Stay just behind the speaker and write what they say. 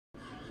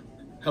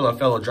Hello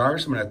fellow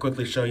drivers, I'm going to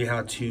quickly show you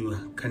how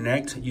to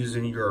connect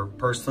using your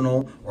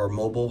personal or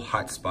mobile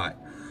hotspot.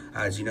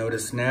 As you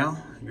notice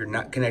now, you're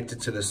not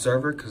connected to the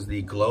server because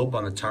the globe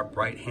on the top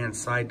right hand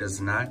side is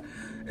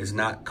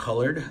not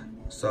colored.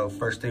 So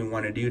first thing we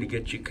want to do to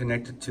get you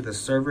connected to the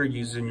server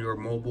using your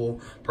mobile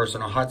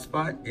personal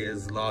hotspot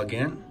is log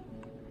in.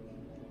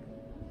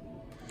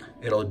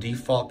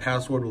 Default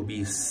password will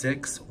be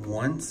 6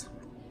 ones.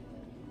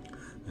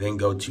 Then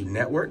go to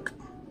network.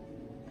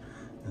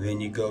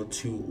 Then you go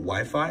to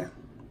Wi-Fi.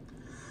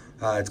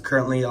 It's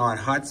currently on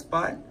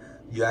hotspot.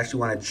 You actually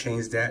want to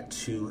change that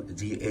to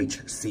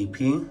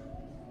DHCP.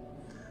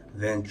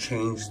 Then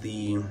change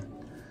the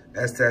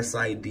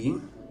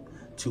SSID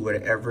to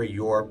whatever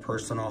your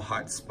personal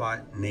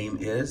hotspot name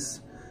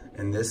is.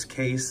 In this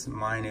case,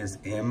 mine is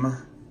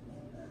MYD.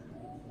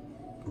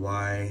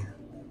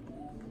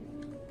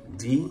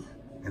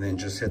 And then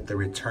just hit the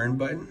return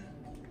button.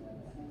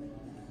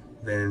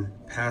 Then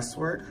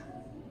password.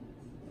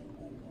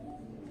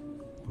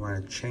 You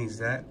want to change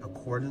that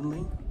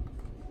accordingly.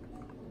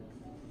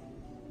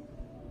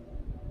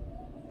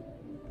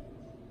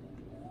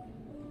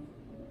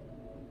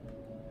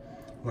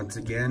 Once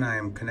again, I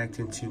am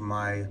connecting to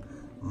my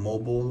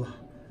mobile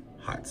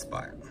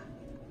hotspot.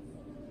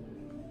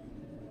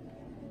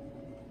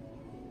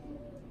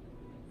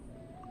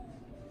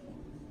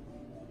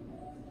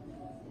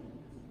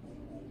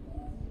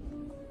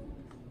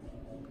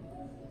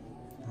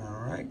 All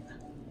right,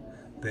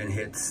 then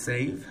hit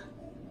save.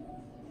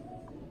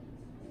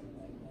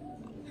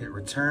 Hit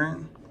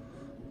return,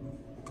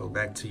 go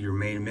back to your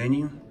main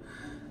menu.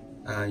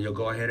 You'll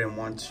go ahead and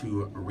want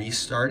to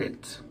restart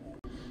it.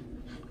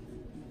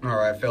 All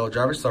right, fellow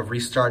drivers, so I've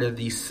restarted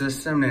the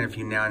system, and if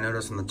you now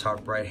notice on the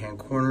top right hand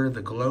corner of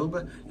the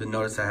globe, you'll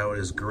notice how it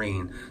is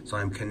green. So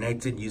I'm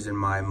connected using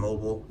my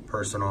mobile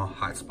personal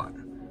hotspot.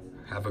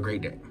 Have a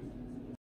great day.